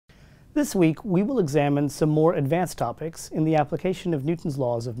This week, we will examine some more advanced topics in the application of Newton's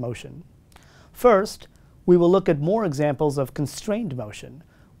laws of motion. First, we will look at more examples of constrained motion,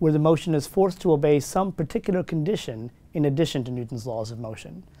 where the motion is forced to obey some particular condition in addition to Newton's laws of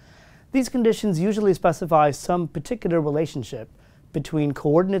motion. These conditions usually specify some particular relationship between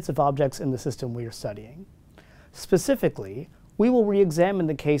coordinates of objects in the system we are studying. Specifically, we will re-examine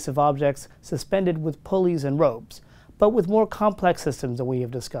the case of objects suspended with pulleys and ropes, but with more complex systems than we have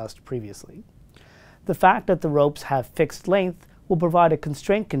discussed previously. The fact that the ropes have fixed length will provide a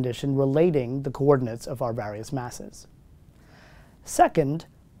constraint condition relating the coordinates of our various masses. Second,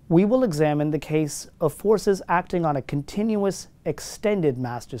 we will examine the case of forces acting on a continuous extended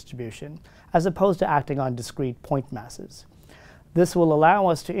mass distribution, as opposed to acting on discrete point masses. This will allow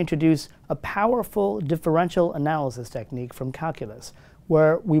us to introduce a powerful differential analysis technique from calculus,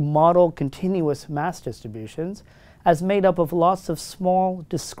 where we model continuous mass distributions as made up of lots of small,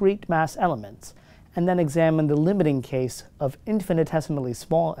 discrete mass elements, and then examine the limiting case of infinitesimally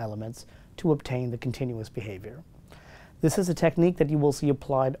small elements to obtain the continuous behavior. This is a technique that you will see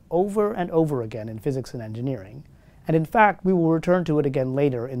applied over and over again in physics and engineering, and in fact, we will return to it again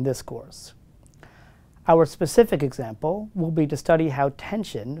later in this course. Our specific example will be to study how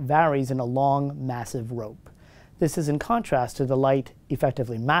tension varies in a long, massive rope. This is in contrast to the light,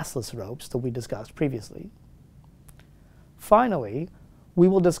 effectively massless ropes that we discussed previously. Finally, we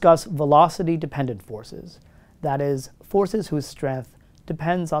will discuss velocity-dependent forces, that is, forces whose strength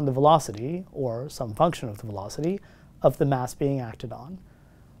depends on the velocity, or some function of the velocity, of the mass being acted on.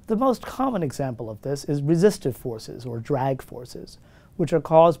 The most common example of this is resistive forces, or drag forces, which are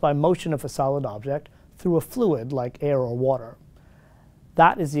caused by motion of a solid object through a fluid like air or water.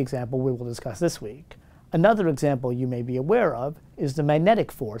 That is the example we will discuss this week. Another example you may be aware of is the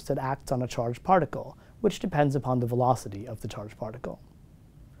magnetic force that acts on a charged particle, which depends upon the velocity of the charged particle.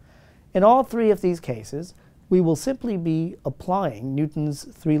 In all three of these cases, we will simply be applying Newton's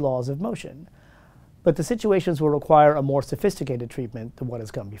three laws of motion, but the situations will require a more sophisticated treatment than what has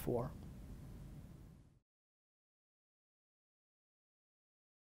come before.